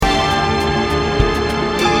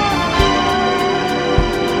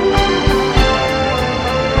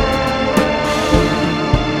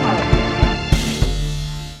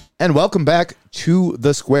And welcome back to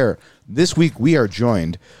The Square. This week we are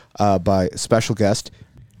joined by special guest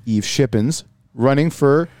Eve Shippens, running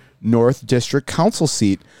for North District Council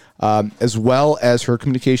seat, as well as her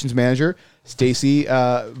communications manager, Stacy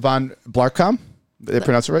von Blarcom. Did I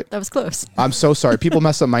pronounce it right? That was close. I'm so sorry. People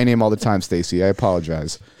mess up my name all the time, Stacy. I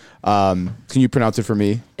apologize. Can you pronounce it for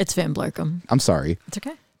me? It's Van Blarcom. I'm sorry. It's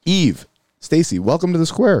okay. Eve, Stacy, welcome to The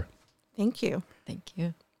Square. Thank you. Thank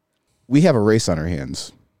you. We have a race on our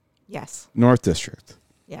hands. Yes. North District.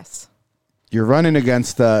 Yes. You're running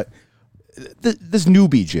against this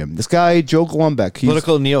newbie, Jim. This guy, Joe Glumbeck.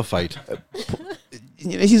 Political neophyte.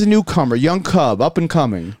 He's a newcomer, young cub, up and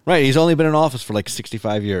coming. Right. He's only been in office for like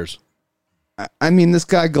 65 years. I mean, this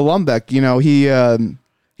guy Glumbeck,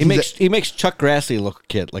 He makes Chuck Grassley look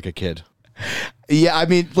like a kid. Yeah, I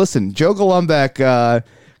mean, listen, Joe Glumbeck,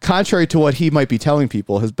 contrary to what he might be telling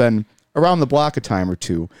people, has been around the block a time or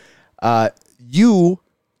two. You,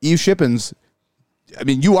 Eve Shippens, I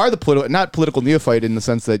mean, you are the not political neophyte in the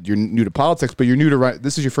sense that you're new to politics, but you're new to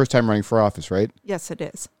this is your first time running for office, right? Yes, it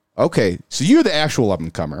is. Okay, so you're the actual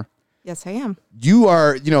up-and-comer. Yes, I am. You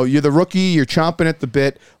are, you're the rookie. You're chomping at the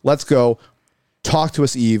bit. Let's go. Talk to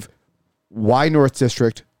us, Eve. Why North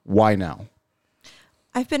District? Why now?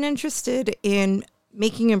 I've been interested in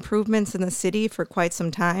making improvements in the city for quite some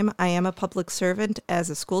time. I am a public servant as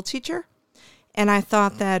a school teacher, and I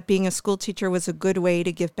thought that being a school teacher was a good way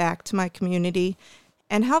to give back to my community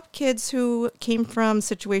and help kids who came from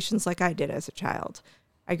situations like I did as a child.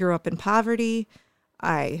 I grew up in poverty.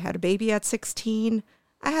 I had a baby at 16.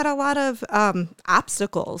 I had a lot of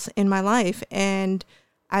obstacles in my life, and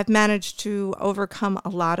I've managed to overcome a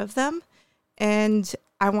lot of them, and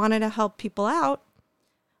I wanted to help people out.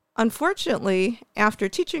 Unfortunately, after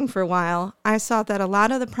teaching for a while, I saw that a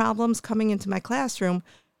lot of the problems coming into my classroom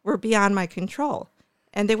were beyond my control,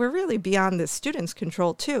 and they were really beyond the students'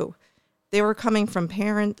 control too. They were coming from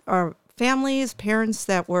parents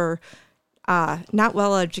that were not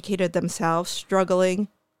well educated themselves, struggling,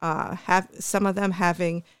 some of them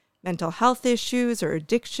having mental health issues or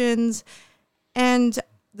addictions, and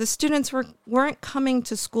the students weren't coming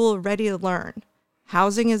to school ready to learn.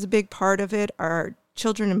 Housing is a big part of it. Our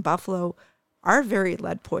children in Buffalo are very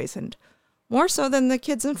lead poisoned, more so than the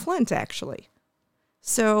kids in Flint, actually.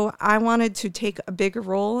 So I wanted to take a bigger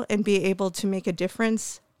role and be able to make a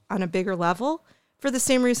difference on a bigger level for the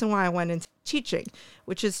same reason why I went into teaching,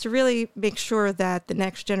 which is to really make sure that the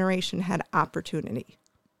next generation had opportunity.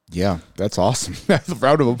 Yeah, that's awesome. That's a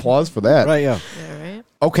round of applause for that. Right, yeah. Yeah, right.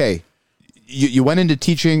 Okay. You went into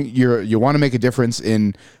teaching. You want to make a difference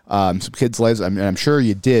in some kids' lives. I mean, I'm sure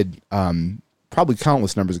you did. Probably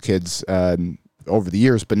countless numbers of kids over the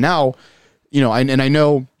years. But now, and I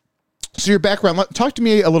know. So your background. Talk to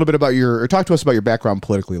me a little bit about talk to us about your background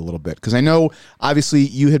politically a little bit, because I know obviously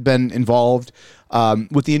you had been involved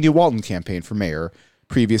with the India Walton campaign for mayor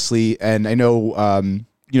previously, and I know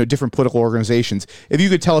different political organizations. If you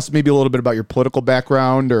could tell us maybe a little bit about your political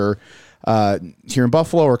background or. Here in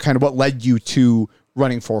Buffalo, or kind of what led you to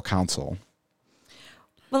running for council?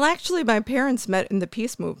 Well, actually, my parents met in the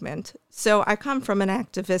peace movement, so I come from an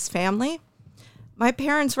activist family. My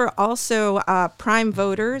parents were also prime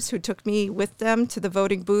voters who took me with them to the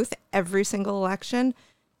voting booth every single election,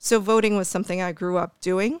 so voting was something I grew up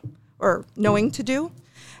doing or knowing to do.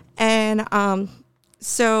 And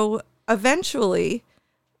so eventually,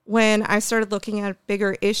 when I started looking at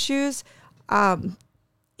bigger issues,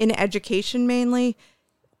 in education mainly,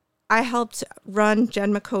 I helped run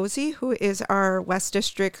Jen McCosey, who is our West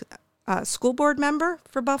District school board member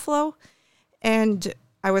for Buffalo. And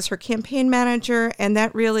I was her campaign manager, and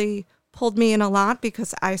that really pulled me in a lot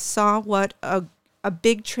because I saw what a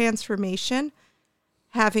big transformation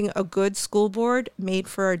having a good school board made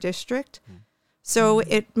for our district. So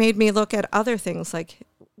it made me look at other things like,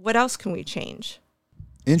 what else can we change?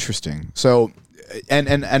 Interesting. So,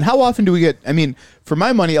 and how often do we get? I mean, for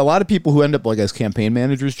my money, a lot of people who end up like as campaign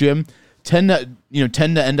managers, Jim, tend to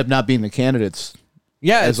end up not being the candidates.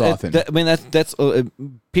 Yeah, as often. That's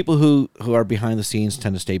people who are behind the scenes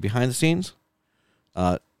tend to stay behind the scenes.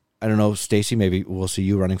 I don't know, Stacy. Maybe we'll see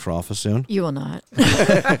you running for office soon. You will not.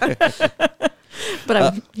 But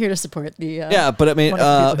I'm here to support the. Yeah, but I mean,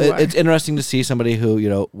 it's interesting to see somebody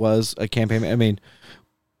who was a campaign. I mean,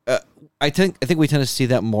 I think we tend to see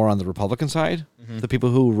that more on the Republican side. Mm-hmm. The people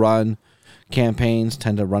who run campaigns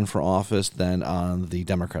tend to run for office than on the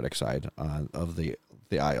Democratic side of the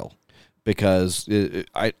aisle, because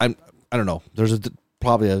I don't know. There's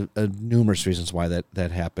probably a numerous reasons why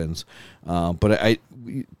that happens. But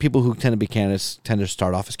people who tend to be candidates tend to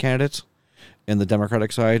start off as candidates in the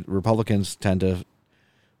Democratic side. Republicans tend to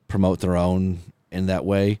promote their own in that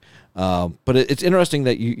way. But it's interesting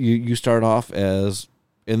that you start off as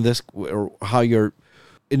in this, or how your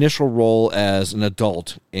initial role as an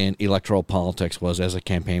adult in electoral politics was as a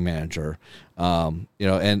campaign manager. And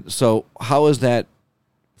so how has that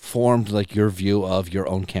formed like your view of your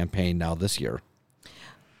own campaign now this year?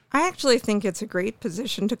 I actually think it's a great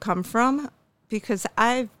position to come from, because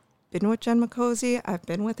I've been with Jen McCosey, I've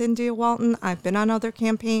been with India Walton, I've been on other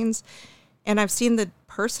campaigns, and I've seen the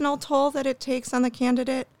personal toll that it takes on the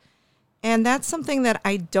candidate. And that's something that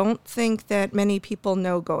I don't think that many people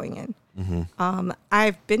know going in. Mm-hmm.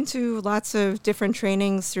 I've been to lots of different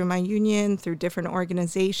trainings through my union, through different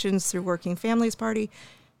organizations, through Working Families Party.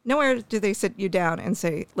 Nowhere do they sit you down and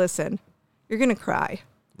say, listen, you're going to cry.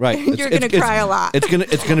 Right. You're going to cry a lot. It's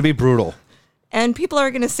going to be brutal. And people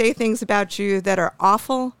are going to say things about you that are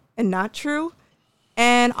awful and not true,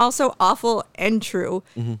 and also awful and true.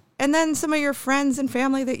 Mm-hmm. And then some of your friends and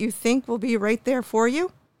family that you think will be right there for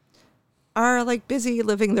you are like busy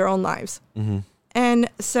living their own lives. Mm-hmm. And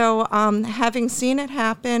so having seen it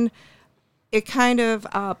happen, it kind of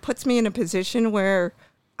puts me in a position where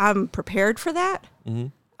I'm prepared for that.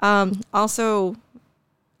 Mm-hmm. Also,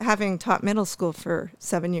 having taught middle school for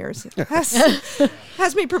 7 years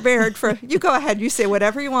has me prepared for, you go ahead, you say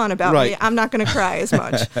whatever you want about me. I'm not going to cry as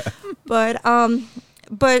much. But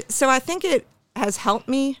so I think it has helped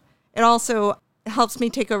me. It also helps me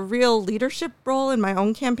take a real leadership role in my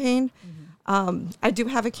own campaign. Mm-hmm. I do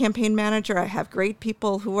have a campaign manager. I have great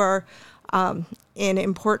people who are in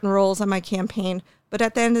important roles on my campaign. But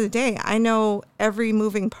at the end of the day, I know every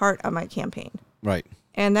moving part of my campaign. Right.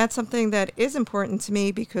 And that's something that is important to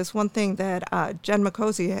me, because one thing that Jen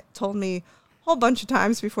McCosey told me a whole bunch of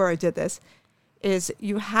times before I did this is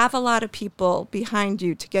you have a lot of people behind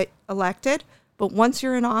you to get elected, but once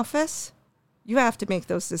you're in office, you have to make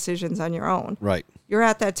those decisions on your own. Right. You're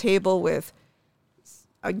at that table with,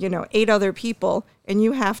 8 other people, and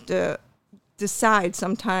you have to decide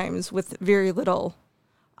sometimes with very little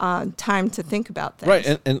time to think about things.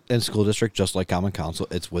 Right. And school district, just like common council,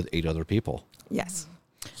 it's with 8 other people. Yes.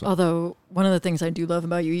 So. Although one of the things I do love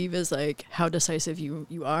about you, Eve, is like how decisive you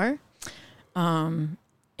are,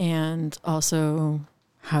 and also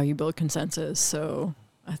how you build consensus. So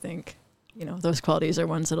I think those qualities are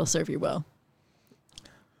ones that'll serve you well.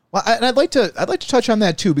 Well, and I'd like to touch on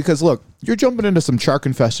that too, because look, you're jumping into some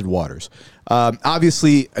shark-infested waters.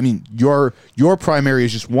 Obviously, I mean, your primary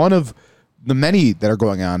is just one of the many that are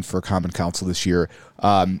going on for Common Council this year.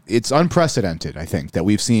 It's unprecedented, I think, that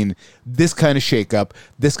we've seen this kind of shakeup,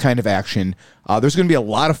 this kind of action. There's going to be a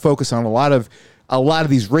lot of focus on a lot of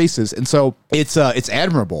these races, and so it's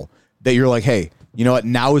admirable that you're like, hey, you know what?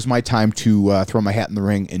 Now is my time to throw my hat in the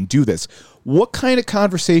ring and do this. What kind of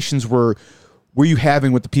conversations were you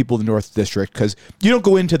having with the people of the North District? Because you don't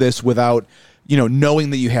go into this without knowing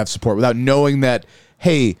that you have support, without knowing that,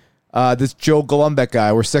 hey, this Joe Golumbek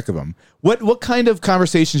guy, we're sick of him. What kind of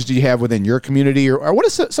conversations do you have within your community, or what are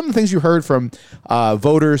some of the things you heard from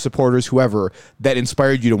voters, supporters, whoever, that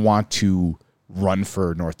inspired you to want to run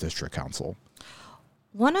for North District Council?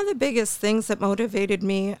 One of the biggest things that motivated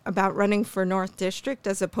me about running for North District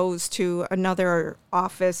as opposed to another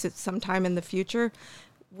office at some time in the future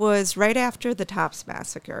was right after the Tops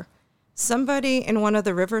Massacre. Somebody in one of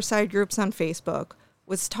the Riverside groups on Facebook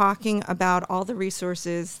was talking about all the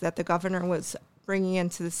resources that the governor was bringing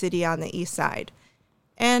into the city on the east side.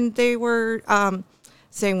 And they were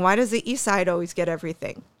saying, why does the east side always get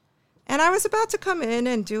everything? And I was about to come in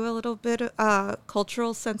and do a little bit of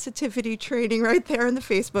cultural sensitivity training right there in the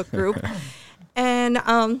Facebook group. And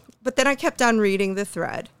but then I kept on reading the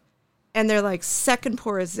thread. And they're like, second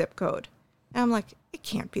poorest zip code. And I'm like, it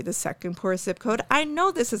can't be the second poorest zip code. I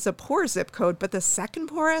know this is a poor zip code, but the second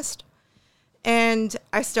poorest? And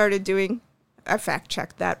I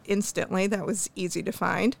fact-checked that instantly. That was easy to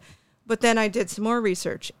find. But then I did some more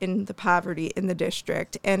research in the poverty in the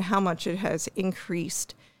district and how much it has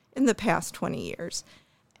increased in the past 20 years.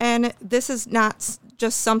 And this is not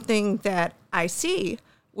just something that I see,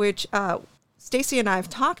 which Stacy and I have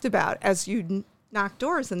talked about as you knock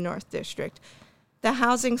doors in the North District. The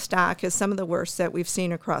housing stock is some of the worst that we've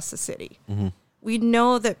seen across the city. Mm-hmm. We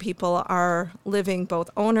know that people are living, both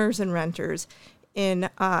owners and renters, in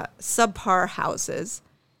subpar houses.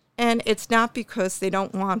 And it's not because they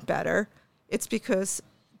don't want better. It's because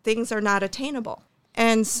things are not attainable.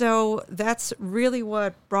 And so that's really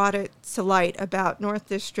what brought it to light about North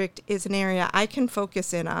District is an area I can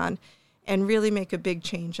focus in on and really make a big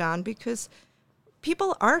change on, because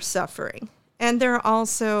people are suffering. And they're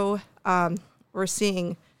also, we're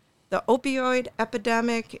seeing the opioid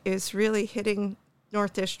epidemic is really hitting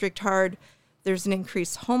North District hard. There's an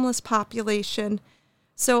increased homeless population.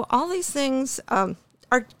 So all these things,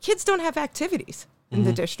 our kids don't have activities in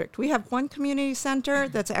the district. We have one community center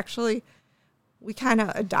that's actually, we kind of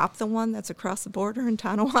adopt the one that's across the border in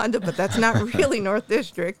Tonawanda, but that's not really North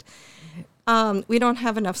District. We don't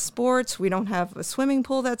have enough sports. We don't have a swimming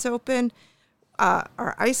pool that's open.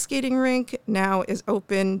 Our ice skating rink now is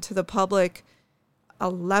open to the public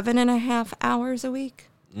 11 and a half hours a week.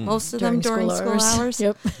 Most of them during school hours.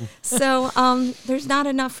 Yep. So there's not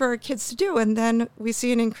enough for our kids to do. And then we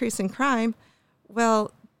see an increase in crime.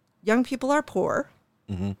 Well, young people are poor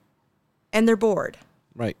and they're bored.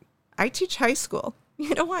 Right. I teach high school.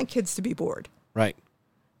 You don't want kids to be bored. Right.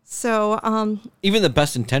 So even the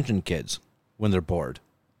best intentioned kids, when they're bored.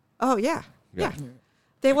 oh, yeah.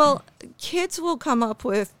 They will. Kids will come up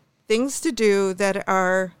with things to do that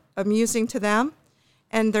are amusing to them.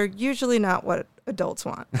 And they're usually not what adults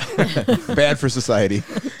want. Bad for society.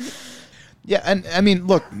 Yeah, and I mean,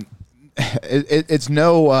 look, it's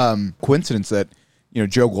no coincidence that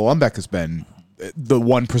Joe Golombek has been the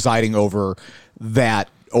one presiding over that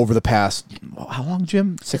over the past how long,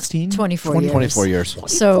 Jim? 16? 24 years. 24 years.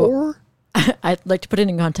 So I'd like to put it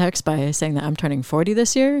in context by saying that I'm turning 40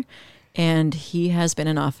 this year, and he has been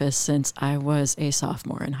in office since I was a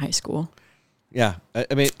sophomore in high school. Yeah,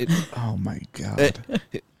 I mean, oh my God,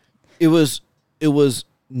 it was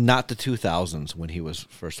not the 2000s when he was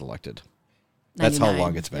first elected. That's how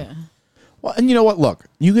long it's been. Yeah. Well, and you know what? Look,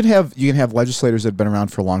 you can have legislators that have been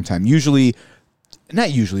around for a long time.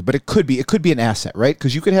 Not usually, but it could be an asset, right?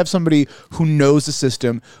 Because you could have somebody who knows the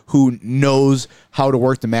system, who knows how to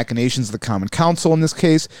work the machinations of the Common Council in this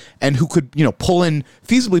case, and who could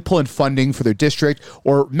feasibly pull in funding for their district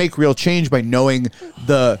or make real change by knowing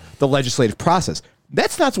the legislative process.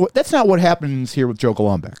 That's not what happens here with Joe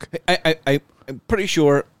Golombek. I'm pretty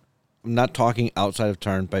sure. I'm not talking outside of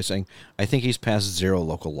turn by saying I think he's passed 0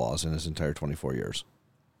 local laws in his entire 24 years.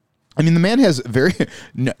 I mean, the man has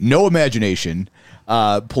no imagination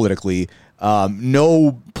politically,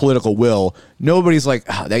 no political will. Nobody's like,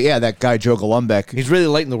 that guy Joe Golombek. He's really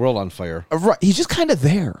lighting the world on fire. Right, he's just kind of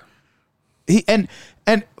there.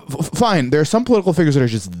 Fine, there are some political figures that are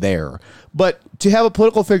just there, but to have a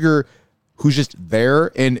political figure who's just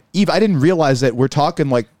there, and Eve, I didn't realize that we're talking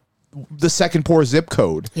like the second poor zip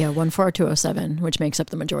code. Yeah, 14207, which makes up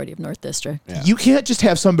the majority of North District. Yeah. You can't just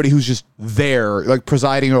have somebody who's just there, like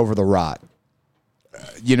presiding over the rot.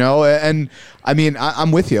 And I mean,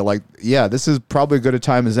 I'm with you. Like, yeah, this is probably as good a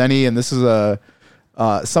time as any, and this is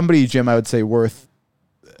somebody, Jim, I would say worth,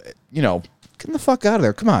 get the fuck out of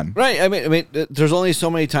there. Come on. Right. I mean, there's only so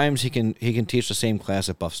many times he can teach the same class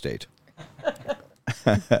at Buff State.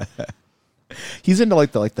 He's into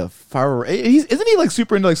like the far right. Isn't he like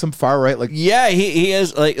super into like some far right? Like, yeah, he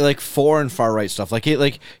is like far and far right stuff. Like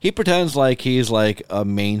he pretends like he's like a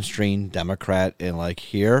mainstream Democrat in like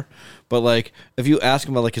here, but like if you ask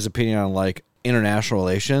him about like his opinion on like international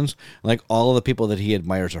relations, like all of the people that he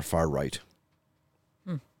admires are far right,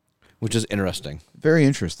 which is interesting. Very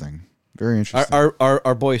interesting. Very interesting.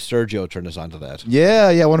 Our boy Sergio turned us on to that.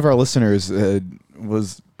 Yeah. One of our listeners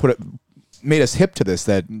made us hip to this,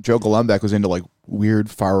 that Joe Golombek was into like weird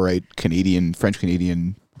far right French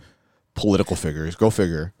Canadian political figures. Go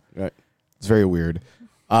figure. Right. It's very weird.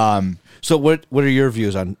 So what are your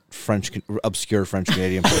views on obscure French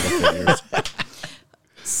Canadian political figures?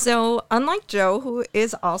 So unlike Joe, who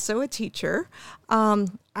is also a teacher,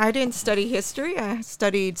 I didn't study history. I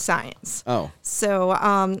studied science. Oh.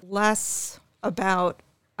 So less about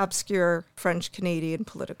obscure French Canadian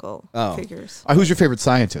political figures. Who's your favorite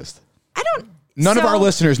scientist? None of our So-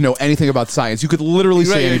 listeners know anything about science. You could literally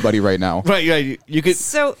say anybody right now. Right, yeah, you could.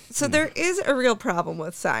 So there is a real problem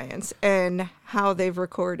with science and how they've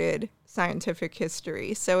recorded scientific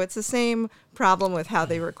history. So it's the same problem with how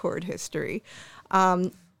they record history.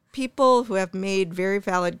 People who have made very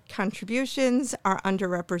valid contributions are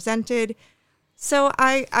underrepresented. So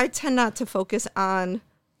I tend not to focus on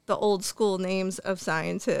the old school names of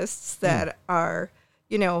scientists that are,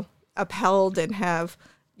 upheld and have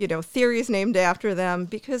theories named after them,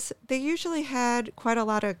 because they usually had quite a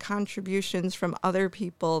lot of contributions from other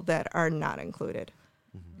people that are not included.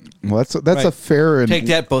 Well, that's Right. a fair and Take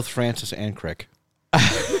that, both Francis and Crick.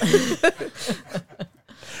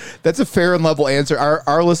 that's a fair and level answer.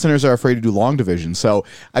 Our listeners are afraid to do long division. So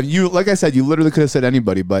you, like I said, you literally could have said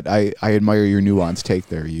anybody, but I admire your nuanced take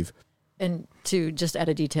there, Eve. And to just add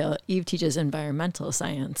a detail, Eve teaches environmental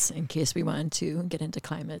science in case we want to get into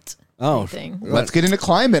climate. Anything. Let's get into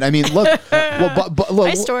climate. I mean, look, look,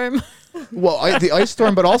 Ice storm. Well, the ice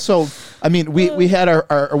storm, but also, I mean, we have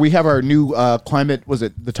our new climate. Was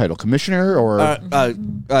it the title commissioner or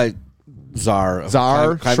czar.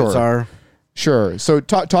 Climate sure. czar. Sure. So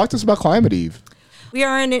talk to us about Climate Eve. We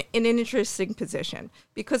are in an interesting position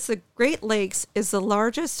because the Great Lakes is the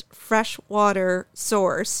largest freshwater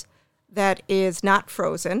source that is not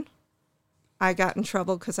frozen. I got in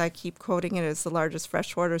trouble because I keep quoting it as the largest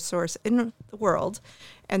freshwater source in the world.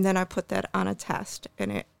 And then I put that on a test,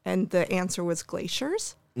 and the answer was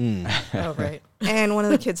glaciers. Oh, right. And one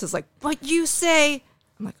of the kids is like, "What you say?"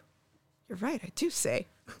 I'm like, "You're right, I do say."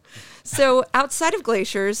 So outside of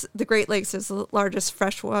glaciers, the Great Lakes is the largest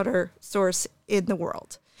freshwater source in the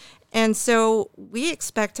world. And so we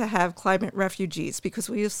expect to have climate refugees because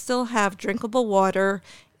we still have drinkable water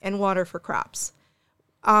and water for crops.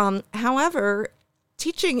 However,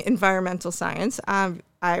 teaching environmental science,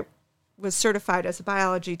 I was certified as a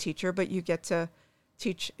biology teacher, but you get to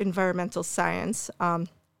teach environmental science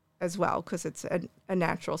as well because it's a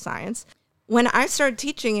natural science. When I started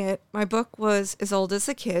teaching it, my book was as old as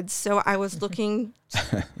the kids, so I was looking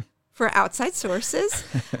for outside sources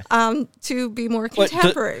to be more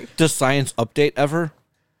contemporary. Does science update ever?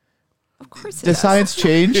 Of course it Does does. science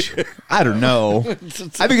change? I don't know.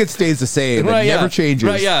 I think it stays the same. It never changes.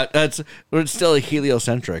 Right, yeah. It's still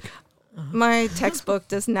heliocentric. My textbook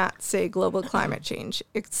does not say global climate change.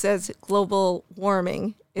 It says global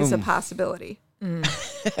warming is a possibility.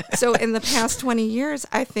 So in the past 20 years,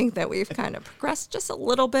 I think that we've kind of progressed just a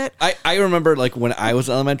little bit. I remember like when I was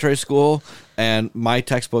in elementary school and my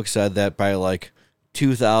textbook said that by like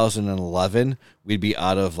 2011, we'd be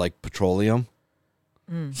out of like petroleum.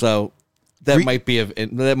 So that might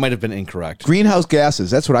have been incorrect. Greenhouse gases.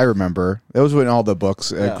 That's what I remember. That was in all the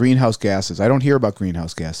books. Greenhouse gases. I don't hear about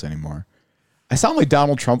greenhouse gas anymore. I sound like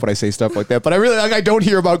Donald Trump when I say stuff like that, but I don't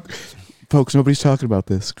hear about. Folks, nobody's talking about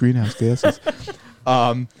this greenhouse gases.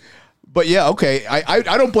 But yeah, okay. I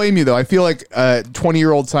don't blame you though. I feel like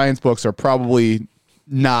 20-year-old science books are probably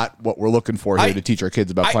not what we're looking for here to teach our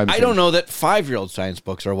kids about climate change. I don't know that 5-year-old science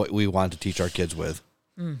books are what we want to teach our kids with.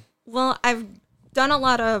 Well, I've done a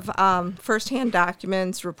lot of firsthand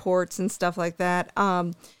documents, reports, and stuff like that.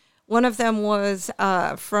 One of them was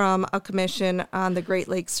from a commission on the Great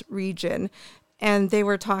Lakes region, and they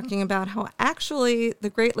were talking about how actually the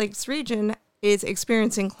Great Lakes region is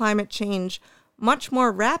experiencing climate change much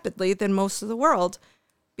more rapidly than most of the world,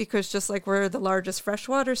 because just like we're the largest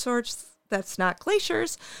freshwater source that's not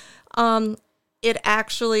glaciers, it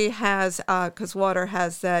actually has, because water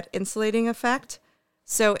has that insulating effect,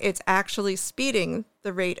 so it's actually speeding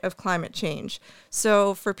the rate of climate change.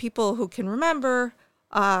 So for people who can remember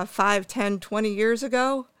 5, 10, 20 years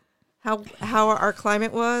ago, how our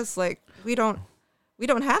climate was, like we don't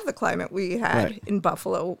have the climate we had in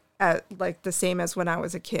Buffalo at like the same as when I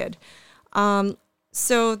was a kid.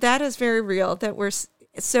 So that is very real that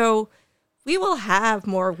we will have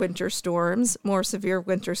more winter storms, more severe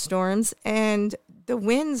winter storms, and the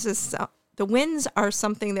winds are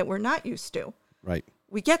something that we're not used to. Right.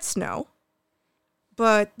 We get snow,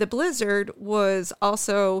 but the blizzard was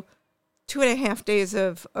also 2.5 days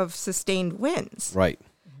of sustained winds. Right.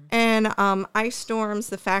 And ice storms,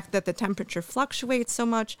 the fact that the temperature fluctuates so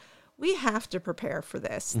much, we have to prepare for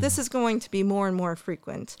this. This is going to be more and more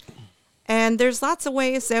frequent. And there's lots of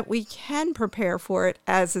ways that we can prepare for it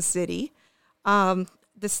as a city. The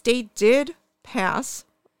state did pass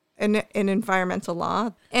an environmental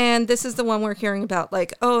law. And this is the one we're hearing about,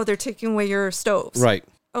 like, oh, they're taking away your stoves. Right.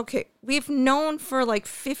 Okay, we've known for like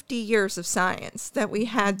 50 years of science that we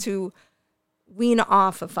had to wean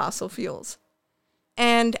off of fossil fuels.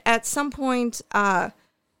 And at some point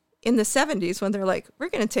in the 70s, when they're like, we're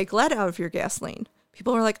going to take lead out of your gasoline,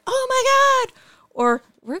 people are like, oh my God, or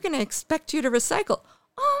we're going to expect you to recycle.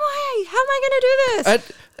 Oh my, how am I going to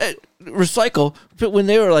do this? Recycle, but when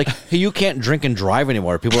they were like, hey, you can't drink and drive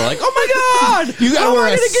anymore, people were like, oh my God, You gotta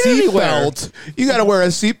wear a seatbelt. You gotta wear a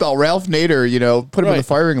seatbelt. Ralph Nader, put him in the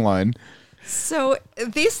firing line. So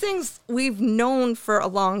these things we've known for a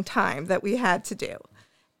long time that we had to do.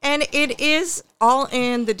 And it is all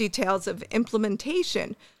in the details of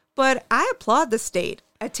implementation. But I applaud the state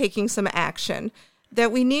at taking some action,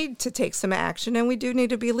 that we need to take some action, and we do need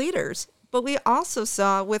to be leaders. But we also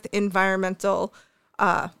saw with environmental,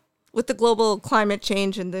 with the global climate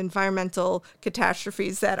change and the environmental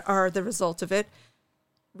catastrophes that are the result of it,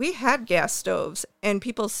 we had gas stoves and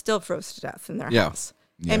people still froze to death in their house.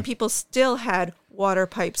 Yeah. And people still had water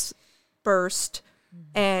pipes burst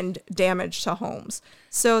and damage to homes.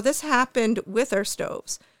 So this happened with our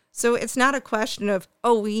stoves. So it's not a question of,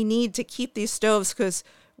 oh, we need to keep these stoves because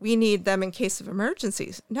we need them in case of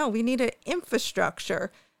emergencies. No, we need an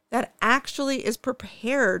infrastructure that actually is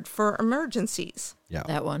prepared for emergencies. Yeah.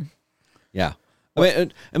 That one. Yeah. I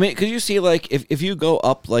mean, because you see, like, if you go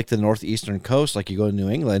up like the northeastern coast, like you go to New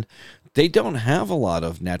England, they don't have a lot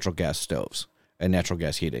of natural gas stoves and natural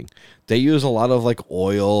gas heating. They use a lot of like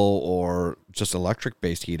oil or just electric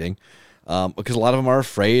based heating, because a lot of them are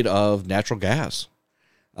afraid of natural gas.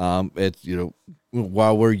 It's,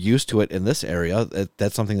 while we're used to it in this area,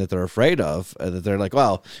 that's something that they're afraid of. That they're like,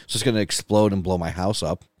 well, it's just going to explode and blow my house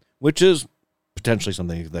up, which is potentially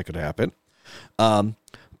something that could happen. But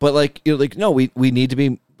like, no, we need to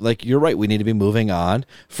be, like, you're right. We need to be moving on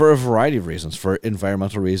for a variety of reasons, for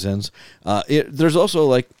environmental reasons. There's also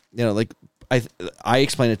like, I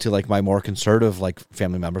explained it to like my more conservative like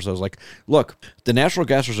family members. I was like, look, the natural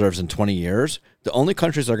gas reserves in 20 years, the only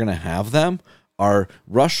countries that are going to have them are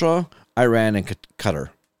Russia, Iran, and Qatar.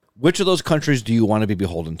 Which of those countries do you want to be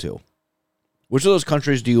beholden to? Which of those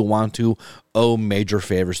countries do you want to owe major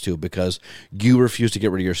favors to because you refused to get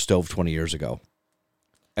rid of your stove 20 years ago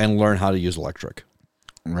and learn how to use electric?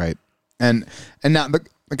 Right. And now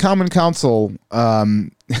the Common Council,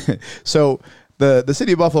 so the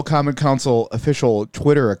City of Buffalo Common Council official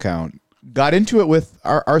Twitter account got into it with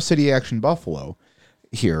our City Action Buffalo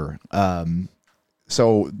here.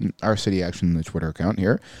 So our City Action, the Twitter account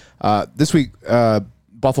here. This week,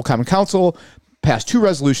 Buffalo Common Council passed 2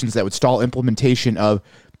 resolutions that would stall implementation of,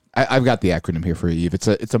 I've got the acronym here for you, Eve. It's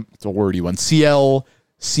a wordy one.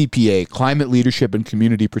 CLCPA, Climate Leadership and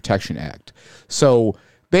Community Protection Act. So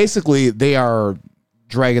basically, they are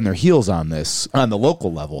dragging their heels on this on the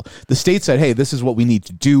local level. The state said, hey, this is what we need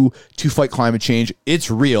to do to fight climate change. It's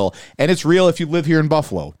real. And it's real if you live here in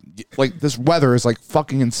Buffalo. Like, this weather is like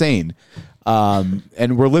fucking insane.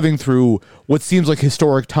 And we're living through what seems like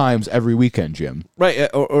historic times every weekend, Jim. Right.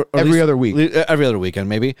 Or every other week. Every other weekend,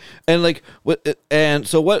 maybe. And like,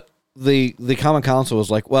 so what the Common Council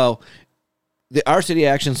was like, well, our City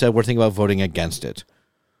Action said we're thinking about voting against it.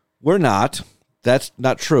 We're not. That's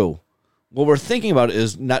not true. What we're thinking about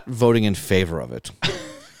is not voting in favor of it.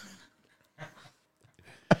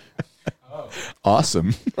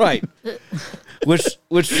 Awesome. Right.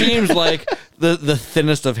 Which seems like the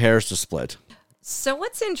thinnest of hairs to split. So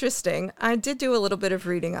what's interesting, I did do a little bit of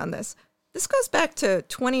reading on this. This goes back to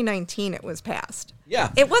 2019 it was passed.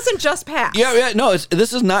 Yeah. It wasn't just passed. Yeah, no,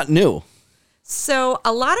 this is not new. So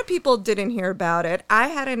a lot of people didn't hear about it. I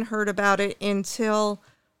hadn't heard about it until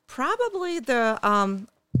probably the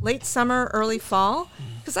late summer, early fall,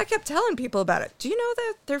 because I kept telling people about it. Do you know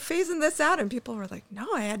that they're phasing this out? And people were like, no,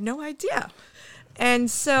 I had no idea. And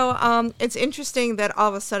so it's interesting that all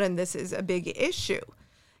of a sudden this is a big issue.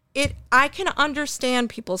 I can understand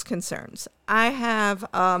people's concerns. I have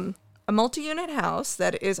a multi-unit house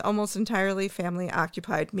that is almost entirely family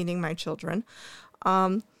occupied, meaning my children,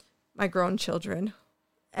 my grown children.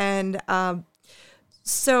 And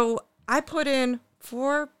so I put in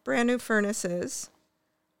 4 brand new furnaces,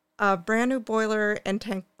 a brand new boiler and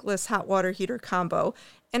tankless hot water heater combo,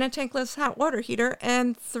 and a tankless hot water heater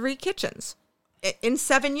and 3 kitchens in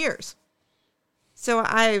 7 years. So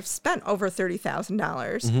I've spent over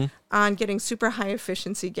 $30,000 on getting super high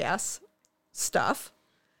efficiency gas stuff,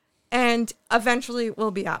 and eventually it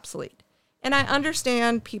will be obsolete. And I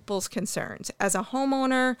understand people's concerns. As a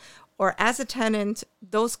homeowner or as a tenant,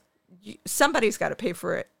 somebody's got to pay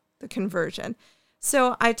for it, the conversion.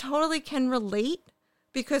 So I totally can relate,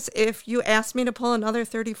 because if you ask me to pull another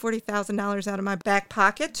 $30,000, $40,000 out of my back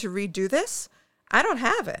pocket to redo this, I don't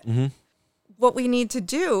have it. Mm-hmm. What we need to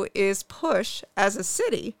do is push as a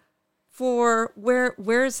city for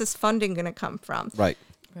where is this funding going to come from? Right.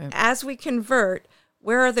 As we convert,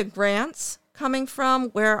 where are the grants coming from?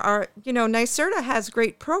 Where are, NYSERDA has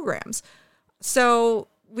great programs. So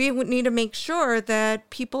we would need to make sure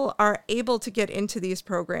that people are able to get into these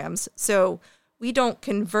programs so we don't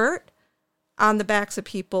convert on the backs of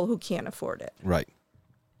people who can't afford it. Right.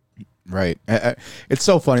 Right. It's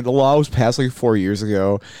so funny. The law was passed like 4 years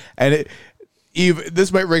ago, and Eve,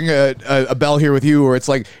 this might ring a bell here with you, where it's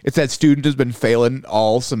like it's that student has been failing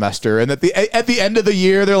all semester, and at the end of the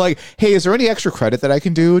year, they're like, "Hey, is there any extra credit that I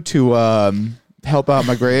can do to help out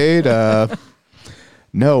my grade?"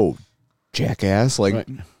 No, jackass. Like, right.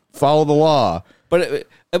 Follow the law. But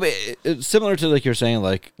it's similar to like you're saying,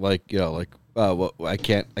 well, I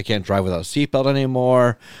can't drive without a seatbelt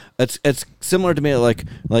anymore. It's similar to me like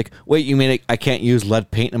wait, you mean I can't use lead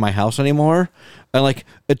paint in my house anymore? And like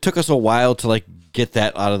it took us a while to like get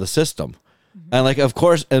that out of the system. Mm-hmm. And like of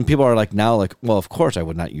course, and people are like now like, well, of course I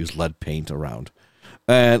would not use lead paint around.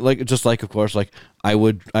 And like just like of course like I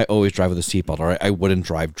always drive with a seatbelt, or I wouldn't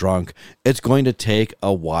drive drunk. It's going to take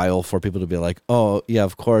a while for people to be like, oh yeah,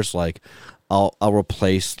 of course, like I'll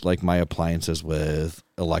replace like my appliances with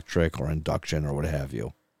electric or induction or what have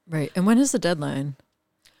you. Right. And when is the deadline?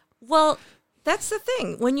 Well, that's the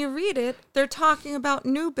thing. When you read it, they're talking about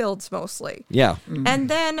new builds mostly. Yeah. And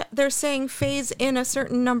then they're saying phase in a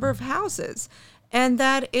certain number of houses. And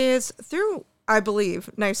that is through, I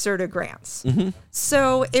believe, NYSERDA grants.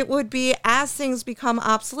 So it would be as things become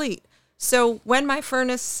obsolete. So when my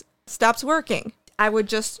furnace stops working, I would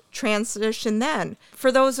just transition then.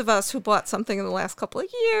 For those of us who bought something in the last couple of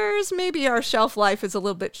years, maybe our shelf life is a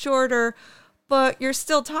little bit shorter, but you're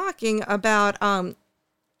still talking about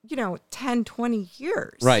 10, 20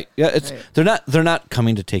 years. Right. Yeah. It's they're not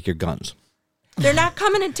coming to take your guns. They're not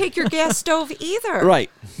coming to take your gas stove either.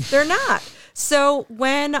 Right. They're not. So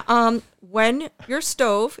when your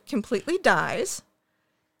stove completely dies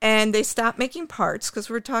and they stop making parts, because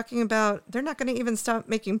we're talking about they're not going to even stop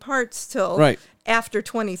making parts till after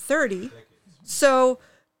 2030. So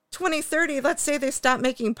 2030, let's say they stop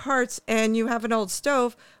making parts and you have an old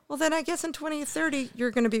stove. Well, then I guess in 2030,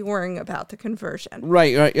 you're going to be worrying about the conversion.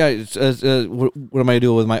 Right. Yeah. It's, what am I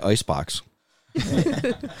doing with my ice box?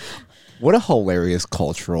 What a hilarious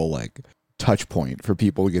cultural touch point for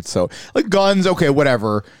people to get so guns. Okay,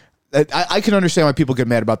 whatever. I can understand why people get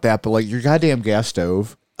mad about that, but your goddamn gas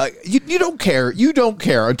stove. You don't care. You don't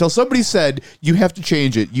care until somebody said you have to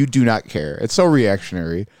change it. You do not care. It's so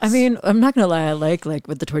reactionary. I mean, I'm not gonna lie. I like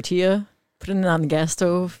with the tortilla, putting it on the gas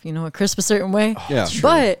stove. A crisp a certain way. Yeah.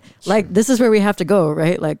 But this is where we have to go,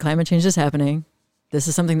 right? Climate change is happening. This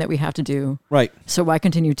is something that we have to do. Right. So why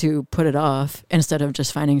continue to put it off instead of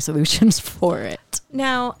just finding solutions for it?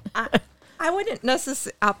 Now, I wouldn't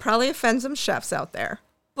necessarily, I'll probably offend some chefs out there,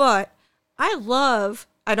 but I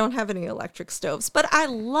don't have any electric stoves, but I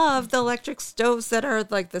love the electric stoves that are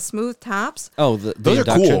the smooth tops. Oh, those are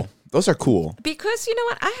cool. Those are cool. Because you know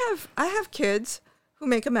what? I have kids who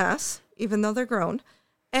make a mess, even though they're grown,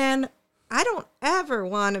 and I don't ever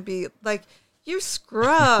want to be you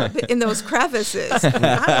scrub in those crevices.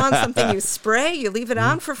 I want something you spray, you leave it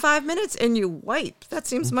on for 5 minutes, and you wipe. That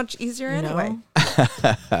seems much easier anyway.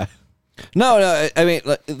 No. I mean,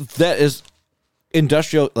 that is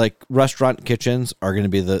industrial. Restaurant kitchens are going to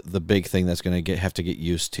be the big thing that's going to have to get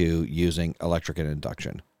used to using electric and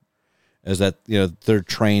induction. Is that they're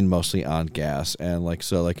trained mostly on gas, and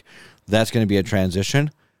that's going to be a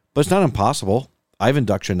transition, but it's not impossible. I have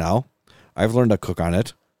induction now. I've learned to cook on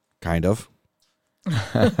it, kind of.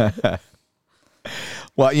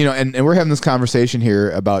 Well, and we're having this conversation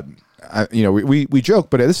here about, we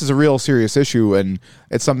joke, but this is a real serious issue, and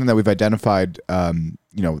it's something that we've identified,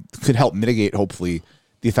 could help mitigate, hopefully,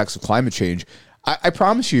 the effects of climate change. I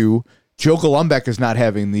promise you, Joe Golombek is not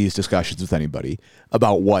having these discussions with anybody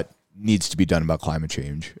about what needs to be done about climate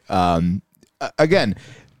change. Again,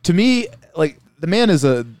 to me, the man is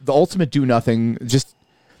the ultimate do-nothing, just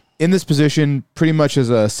in this position pretty much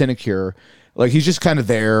as a sinecure. He's just kind of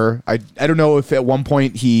there. I don't know if at one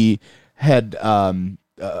point he had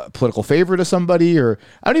political favor to somebody, or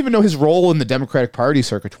I don't even know his role in the Democratic Party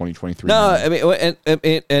circa 2023. No, I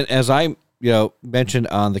mean, and as I mentioned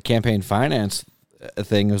on the campaign finance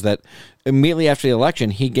thing, was that immediately after the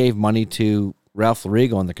election, he gave money to Ralph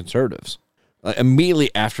Larigo and the Conservatives.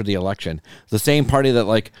 Immediately after the election, the same party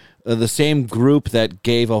that the same group that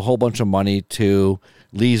gave a whole bunch of money to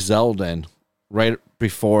Lee Zeldin right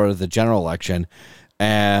before the general election,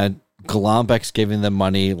 and Golombek's giving them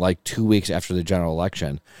money 2 weeks after the general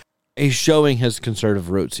election. He's showing his conservative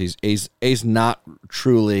roots. He's not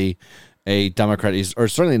truly a Democrat, or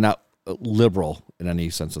certainly not liberal in any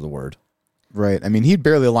sense of the word. Right. I mean, he'd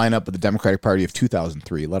barely line up with the Democratic Party of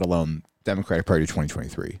 2003, let alone Democratic Party of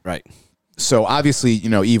 2023. Right. So obviously,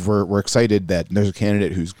 Eve, we're excited that there's a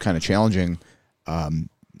candidate who's kind of challenging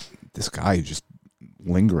this guy who's just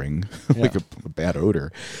lingering like a bad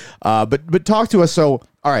odor. But talk to us. So,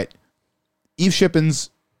 all right, Eve Shippens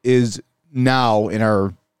is now in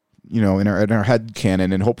our head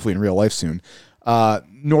canon, and hopefully in real life soon,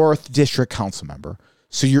 North District Council member.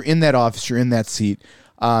 So you're in that office, you're in that seat.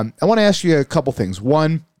 I want to ask you a couple things.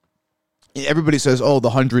 One, everybody says, the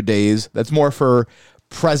 100 days. That's more for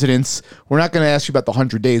presidents. We're not going to ask you about the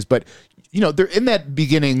 100 days, but they're in that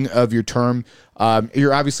beginning of your term.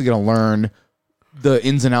 You're obviously going to learn the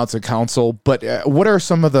ins and outs of council, but what are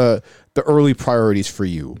some of the early priorities for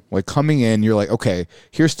you? Coming in, you're okay,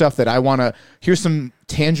 here's stuff that I want to, here's some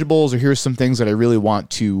tangibles, or here's some things that I really want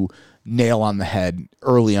to nail on the head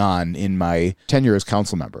early on in my tenure as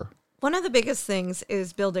council member. One of the biggest things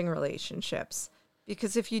is building relationships,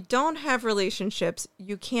 because if you don't have relationships,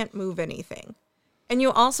 you can't move anything. And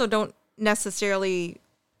you also don't necessarily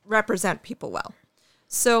represent people well.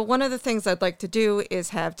 So one of the things I'd like to do is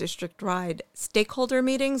have district-wide stakeholder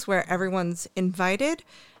meetings where everyone's invited,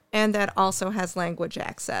 and that also has language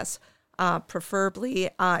access, preferably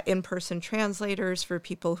in-person translators for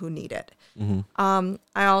people who need it. I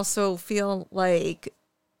also feel like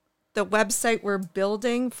the website we're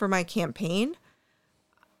building for my campaign,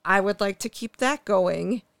 I would like to keep that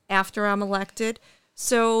going after I'm elected,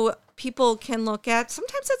 so people can look at.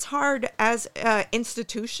 Sometimes it's hard as an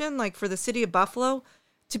institution, like for the city of Buffalo,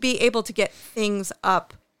 to be able to get things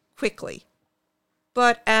up quickly.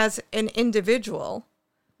 But as an individual,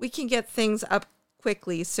 we can get things up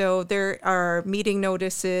quickly. So there are meeting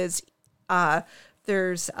notices,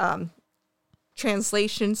 there's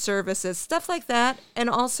translation services, stuff like that, and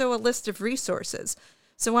also a list of resources.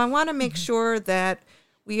 So I want to make sure that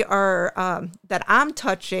we are, that I'm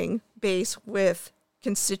touching base with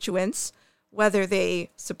constituents, whether they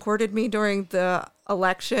supported me during the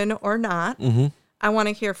election or not. I want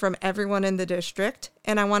to hear from everyone in the district,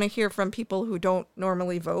 and I want to hear from people who don't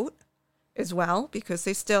normally vote as well, because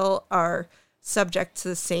they still are subject to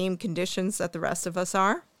the same conditions that the rest of us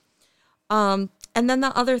are. And then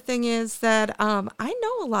the other thing is that I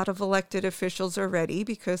know a lot of elected officials already,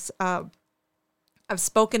 because I've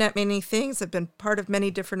spoken at many things. I've been part of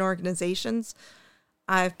many different organizations.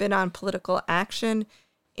 I've been on political action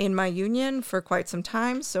in my union for quite some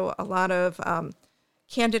time. So a lot of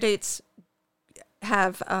candidates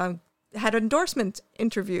have had endorsement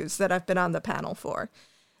interviews that I've been on the panel for.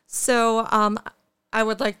 So I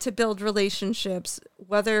would like to build relationships,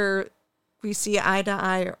 whether we see eye to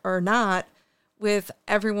eye or not, with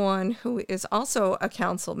everyone who is also a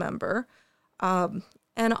council member,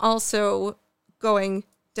 and also going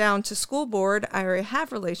down to school board. I already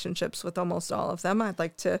have relationships with almost all of them. I'd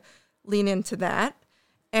like to lean into that.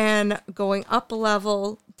 And going up a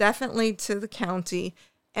level, definitely to the county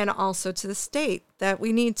and also to the state, that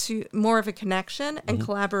we need to more of a connection and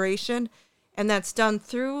collaboration. And that's done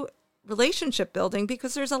through relationship building,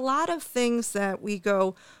 because there's a lot of things that we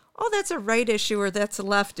go, oh, that's a right issue or that's a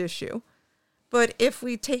left issue. But if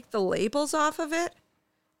we take the labels off of it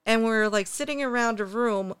and we're like sitting around a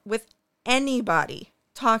room with anybody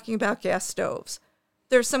talking about gas stoves,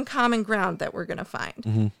 there's some common ground that we're going to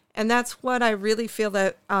find. And that's what I really feel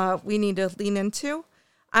that we need to lean into.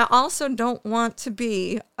 I also don't want to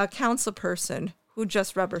be a council person who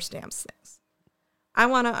just rubber stamps things. I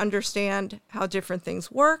want to understand how different things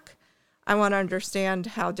work. I want to understand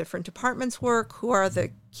how different departments work, who are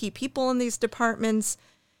the key people in these departments,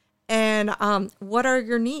 and what are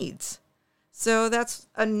your needs. So that's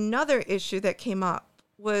another issue that came up,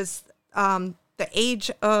 was the age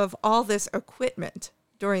of all this equipment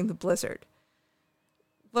during the blizzard.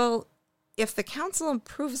 Well, if the council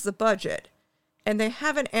approves the budget and they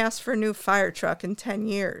haven't asked for a new fire truck in 10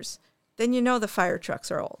 years, then you know the fire trucks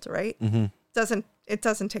are old, right? It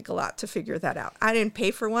doesn't take a lot to figure that out. I didn't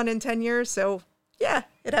pay for one in 10 years, so yeah,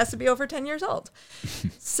 it has to be over 10 years old.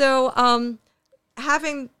 So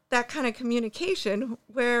having that kind of communication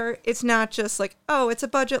where it's not just like, oh, it's a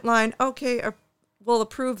budget line, okay, we'll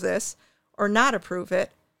approve this or not approve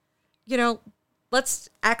it. You know, let's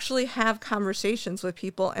actually have conversations with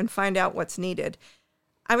people and find out what's needed.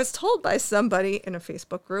 I was told by somebody in a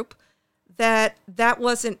Facebook group that that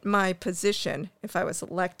wasn't my position if I was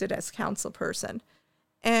elected as council person.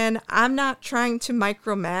 And I'm not trying to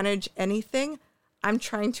micromanage anything. I'm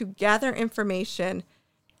trying to gather information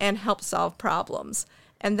and help solve problems.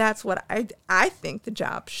 And that's what I think the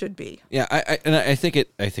job should be. Yeah, I think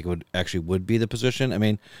it would be the position. I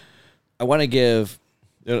mean, I want to give,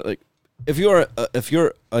 like, if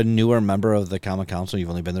you're a newer member of the Common Council,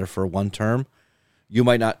 you've only been there for one term, you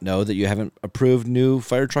might not know that you haven't approved new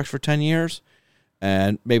fire trucks for 10 years,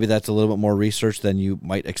 and maybe that's a little bit more research than you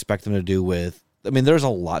might expect them to do with. I mean, there's a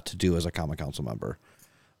lot to do as a Common Council member.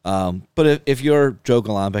 But if you're Joe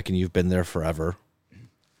Golombek and you've been there forever,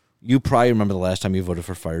 you probably remember the last time you voted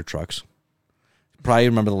for fire trucks. Probably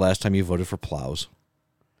remember the last time you voted for plows.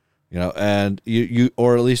 You know, and you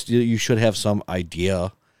or at least you should have some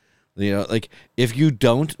idea. You know, like, if you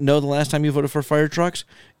don't know the last time you voted for fire trucks,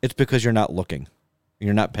 it's because you're not looking.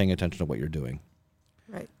 You're not paying attention to what you're doing.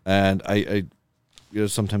 Right. And I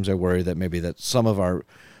sometimes I worry that maybe that some of our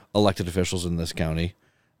elected officials in this county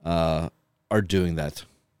are doing that.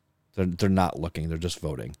 They're not looking. They're just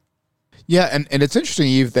voting. Yeah, and it's interesting,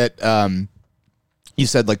 Eve, that you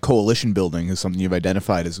said like coalition building is something you've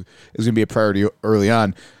identified as going to be a priority early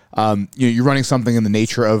on. You're running something in the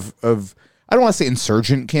nature of I don't want to say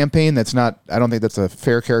insurgent campaign. That's not. I don't think that's a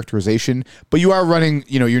fair characterization. But you are running.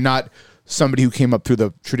 You know, you're not somebody who came up through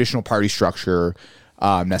the traditional party structure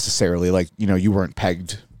necessarily. Like, you know, you weren't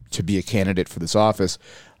pegged to be a candidate for this office.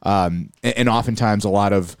 And oftentimes, a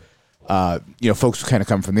lot of folks who kind of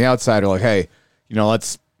come from the outside are like, hey, you know,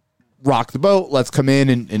 let's rock the boat. Let's come in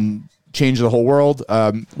and change the whole world,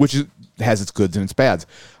 which has its goods and its bads.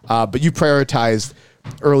 But you prioritized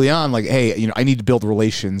early on, like, hey, I need to build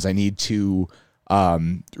relations. I need to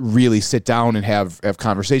really sit down and have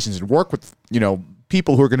conversations and work with,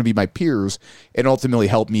 people who are going to be my peers and ultimately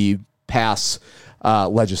help me pass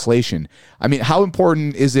legislation. I mean, how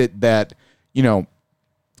important is it that, that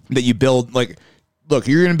you build, like, look,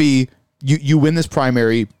 you're going to be, you win this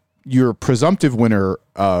primary, you're a presumptive winner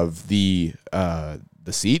of the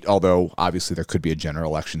seat, although obviously there could be a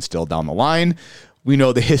general election still down the line. We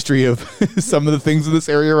know the history of some of the things in this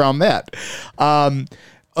area around that.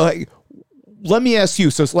 Let me ask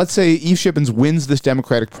you, so let's say Eve Shippens wins this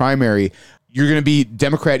Democratic primary. You're going to be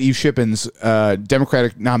Democrat Eve Shippens,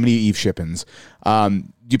 Democratic nominee Eve Shippens. Do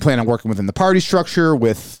you plan on working within the party structure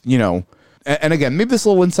with, and again, maybe this is a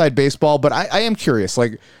little inside baseball, but I am curious.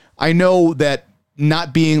 Like, I know that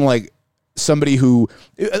not being like somebody who,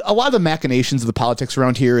 a lot of the machinations of the politics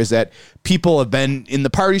around here is that people have been in the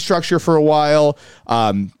party structure for a while.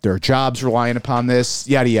 There are jobs relying upon this,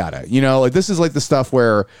 yada, yada. Like, this is like the stuff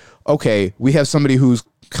where, okay, we have somebody who's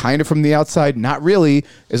kind of from the outside, not really,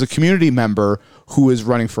 as a community member who is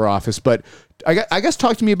running for office. But I guess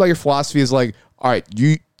talk to me about your philosophy is like, all right,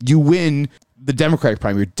 you win the Democratic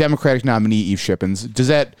primary, Democratic nominee Eve Shippens. Does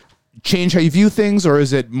that change how you view things, or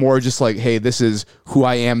is it more just like, hey, this is who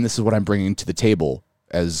I am, this is what I'm bringing to the table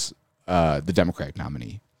as the Democratic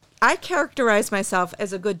nominee? I characterize myself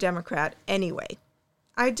as a good Democrat anyway.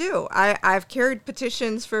 I do. I've carried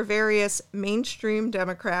petitions for various mainstream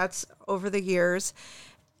Democrats over the years,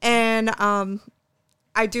 and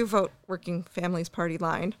I do vote Working Families Party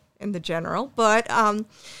line in the general, but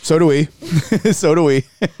so do we. So do we.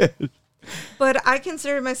 But I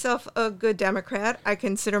consider myself a good Democrat. I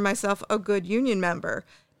consider myself a good union member.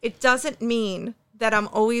 It doesn't mean that I'm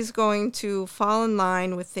always going to fall in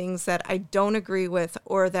line with things that I don't agree with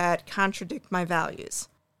or that contradict my values.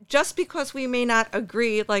 Just because we may not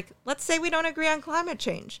agree, like, let's say we don't agree on climate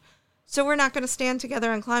change, so we're not going to stand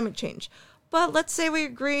together on climate change. But let's say we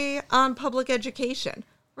agree on public education.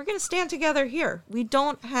 We're going to stand together here. We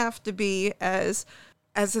don't have to be, as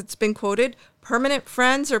it's been quoted, permanent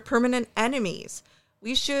friends or permanent enemies.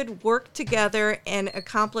 We should work together and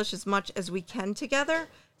accomplish as much as we can together.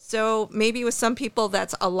 So maybe with some people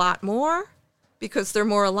that's a lot more because they're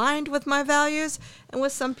more aligned with my values, and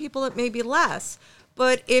with some people it may be less.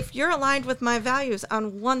 But if you're aligned with my values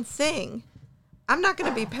on one thing, I'm not going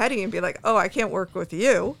to be petty and be like, oh, I can't work with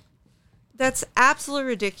you. That's absolutely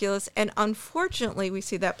ridiculous. And unfortunately, we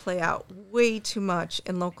see that play out way too much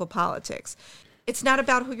in local politics. It's not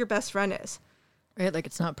about who your best friend is. Right, like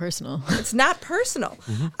it's not personal. It's not personal.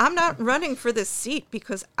 Mm-hmm. I'm not running for this seat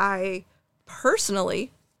because I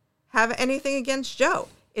personally have anything against Joe.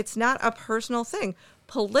 It's not a personal thing.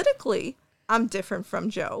 Politically, I'm different from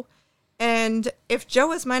Joe. And if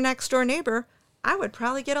Joe is my next door neighbor, I would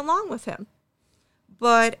probably get along with him.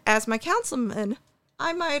 But as my councilman,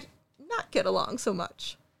 I might not get along so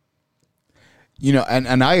much.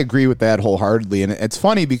 And I agree with that wholeheartedly. And it's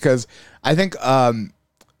funny because I think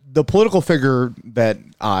the political figure that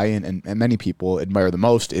I and many people admire the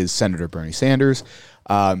most is Senator Bernie Sanders,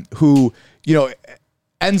 who,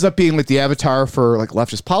 ends up being like the avatar for like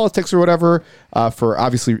leftist politics or whatever, for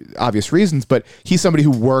obvious reasons. But he's somebody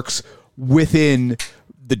who works within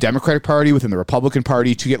the Democratic Party, within the Republican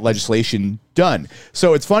Party to get legislation done.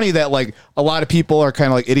 So it's funny that like a lot of people are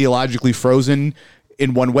kind of like ideologically frozen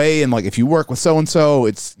in one way. And like, if you work with so-and-so,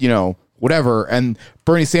 it's, whatever. And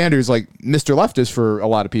Bernie Sanders, like Mr. Leftist for a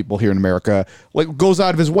lot of people here in America, like goes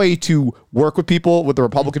out of his way to work with people with the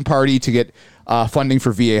Republican Party to get funding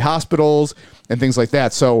for VA hospitals and things like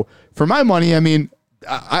that. So for my money, I mean,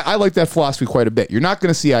 I like that philosophy quite a bit. You're not going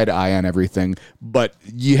to see eye to eye on everything, but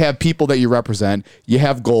you have people that you represent, you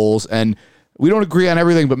have goals, and we don't agree on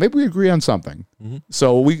everything, but maybe we agree on something. Mm-hmm.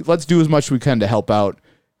 So let's do as much as we can to help out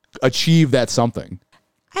achieve that something.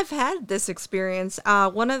 I've had this experience.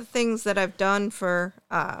 One of the things that I've done for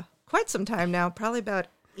quite some time now, probably about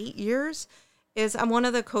 8 years, is I'm one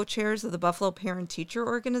of the co-chairs of the Buffalo Parent-Teacher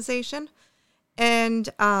Organization. And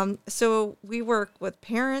so we work with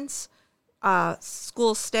parents,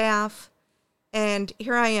 school staff, and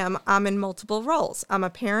here I am. I'm in multiple roles. I'm a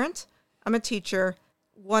parent, I'm a teacher,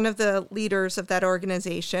 one of the leaders of that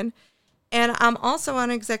organization, and I'm also on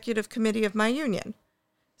executive committee of my union.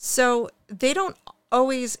 So they don't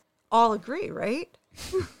always all agree, right?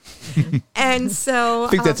 And so I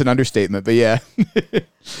think that's an understatement, but yeah.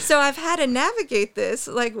 So I've had to navigate this.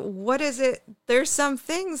 Like, what is it? There's some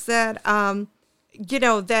things that,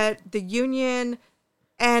 that the union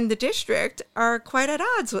and the district are quite at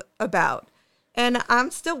odds about. And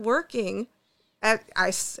I'm still working.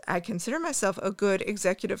 I consider myself a good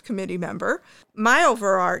executive committee member. My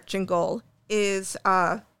overarching goal is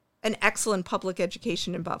an excellent public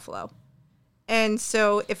education in Buffalo. And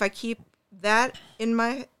so if I keep that in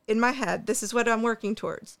my head, this is what I'm working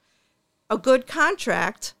towards. A good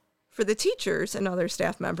contract for the teachers and other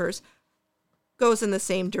staff members goes in the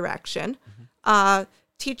same direction.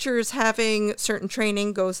 Teachers having certain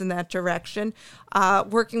training goes in that direction.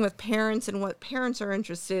 Working with parents and what parents are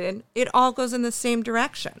interested in, it all goes in the same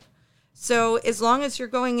direction. So as long as you're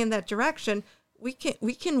going in that direction, we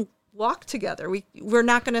can walk together. We're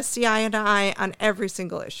not going to see eye to eye on every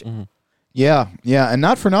single issue. Mm-hmm. Yeah, and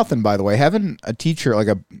not for nothing, by the way, having a teacher, like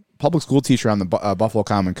a public school teacher on the Buffalo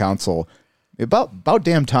Common Council, about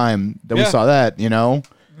damn time that we saw that, you know.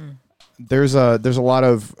 There's a lot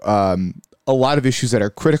of issues that are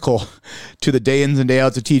critical to the day ins and day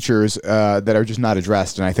outs of teachers that are just not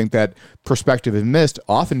addressed, and I think that perspective is missed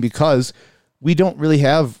often because we don't really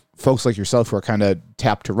have folks like yourself who are kind of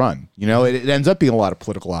tapped to run. You know, it ends up being a lot of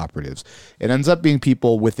political operatives. It ends up being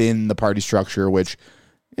people within the party structure, which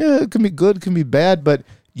it can be good, it can be bad, but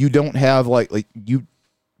you don't have like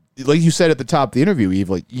you said at the top of the interview, Eve,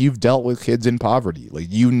 like you've dealt with kids in poverty. Like,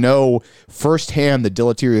 you know firsthand the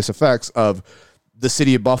deleterious effects of the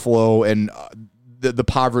city of Buffalo and the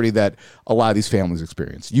poverty that a lot of these families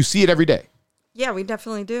experience. You see it every day. Yeah, we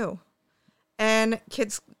definitely do. And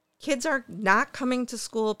kids are not coming to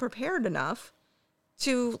school prepared enough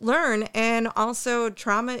to learn, and also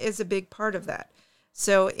trauma is a big part of that.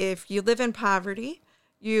 So if you live in poverty,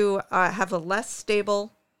 you have a less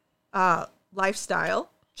stable lifestyle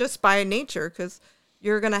just by nature, because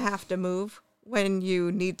you're going to have to move when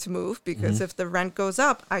you need to move, because if the rent goes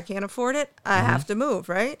up, I can't afford it, I have to move,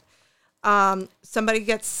 right? Somebody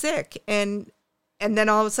gets sick, and then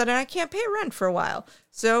all of a sudden I can't pay rent for a while,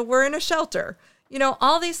 so we're in a shelter. You know,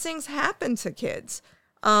 all these things happen to kids.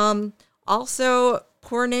 Also,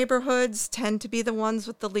 poor neighborhoods tend to be the ones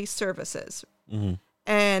with the least services.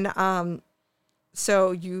 And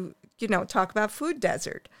so you talk about food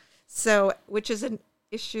desert, so which is an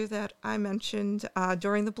issue that I mentioned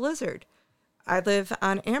during the blizzard. I live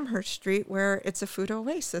on Amherst Street, where it's a food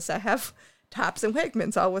oasis. I have Tops and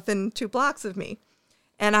Wegmans all within 2 blocks of me.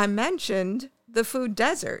 And I mentioned the food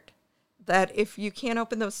desert, that if you can't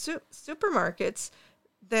open those supermarkets,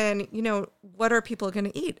 then, what are people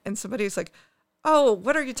going to eat? And somebody's like, oh,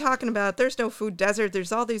 what are you talking about? There's no food desert.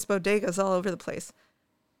 There's all these bodegas all over the place.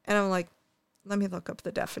 And I'm like, let me look up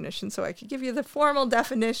the definition so I could give you the formal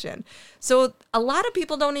definition. So a lot of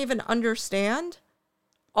people don't even understand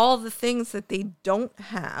all the things that they don't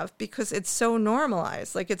have because it's so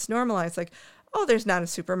normalized. Like, it's normalized, like, oh, there's not a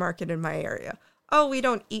supermarket in my area. Oh, we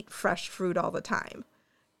don't eat fresh fruit all the time.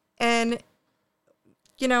 And,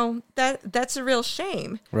 that's a real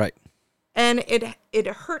shame. Right. And it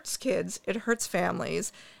hurts kids. It hurts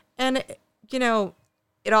families. And,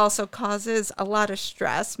 it also causes a lot of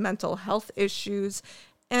stress, mental health issues,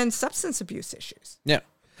 and substance abuse issues. Yeah.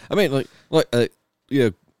 I mean,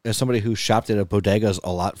 as somebody who shopped at bodegas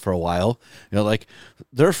a lot for a while,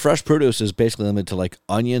 their fresh produce is basically limited to like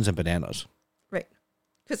onions and bananas. Right.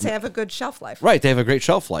 Because they have a good shelf life. Right. They have a great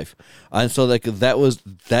shelf life. And so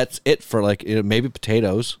that's it for maybe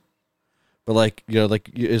potatoes. But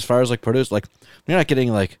as far as produce, you're not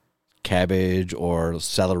getting cabbage or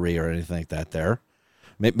celery or anything like that there.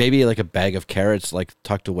 Maybe a bag of carrots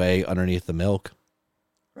tucked away underneath the milk.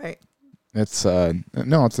 Right. It's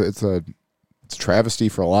it's a travesty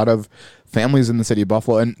for a lot of families in the city of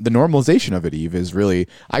Buffalo, and the normalization of it, Eve, is really.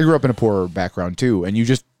 I grew up in a poor background too, and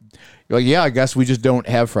you're like, yeah, I guess we just don't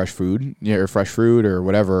have fresh food, or fresh fruit or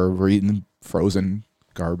whatever. We're eating frozen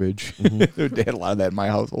garbage. They had a lot of that in my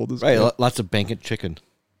household as well. Right, lots of banquet chicken.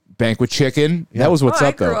 Banquet chicken. Yeah. That was what's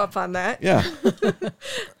up, though. I grew up on that. Yeah.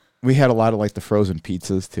 We had a lot of the frozen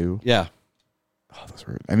pizzas too. Yeah. Oh, those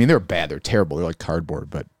were. I mean, they're bad. They're terrible. They're like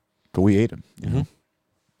cardboard, but we ate them. You know?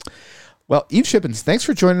 Well, Eve Shippens, thanks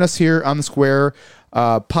for joining us here on the Square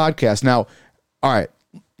podcast. Now, all right,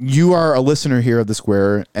 you are a listener here of the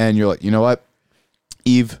Square, and you're like, you know what,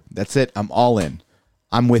 Eve, that's it. I'm all in.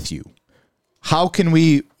 I'm with you. How can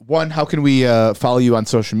we follow you on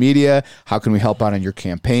social media? How can we help out on your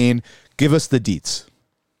campaign? Give us the deets.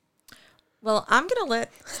 Well, I'm going to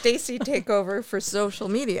let Stacy take over for social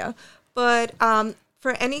media, but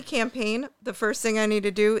for any campaign, the first thing I need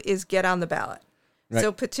to do is get on the ballot. Right.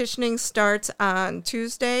 So petitioning starts on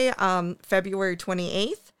Tuesday, February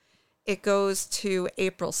 28th. It goes to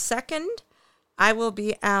April 2nd. I will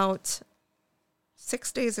be out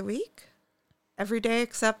 6 days a week, every day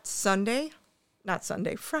except Sunday. Not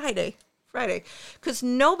Sunday, Friday. Friday, because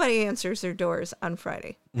nobody answers their doors on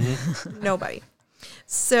Friday. Nobody.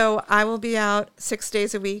 So I will be out 6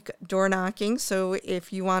 days a week door knocking. So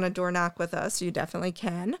if you want to door knock with us, you definitely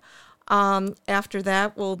can. After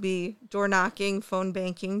that will be door knocking, phone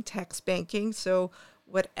banking, text banking. So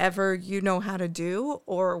whatever you know how to do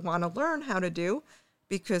or want to learn how to do,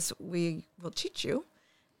 because we will teach you.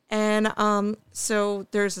 And so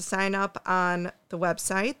there's a sign up on the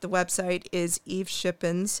website. The website is Eve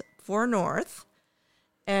Shippens for North.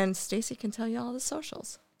 And Stacy can tell you all the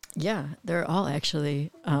socials. Yeah, they're all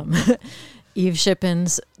actually Eve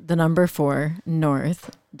Shippens, the number 4,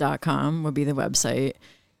 north.com would be the website.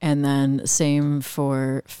 And then same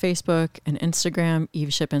for Facebook and Instagram, Eve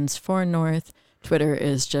Shippens for North. Twitter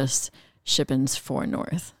is just Shippens for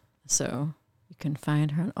North. So you can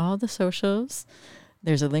find her on all the socials.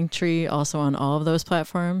 There's a link tree also on all of those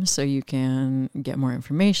platforms, so you can get more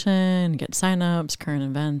information, get signups, current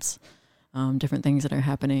events, different things that are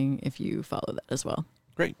happening if you follow that as well.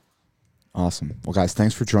 Great. Awesome. Well, guys,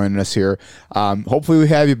 thanks for joining us here. Hopefully we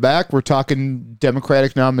have you back. We're talking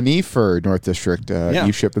Democratic nominee for North District,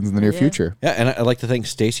 Eve Shippens, in the near future. Yeah, and I'd like to thank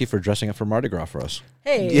Stacy for dressing up for Mardi Gras for us.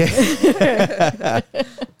 Hey. Yeah.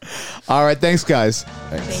 All right. Thanks, guys.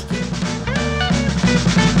 Thanks. Thank you.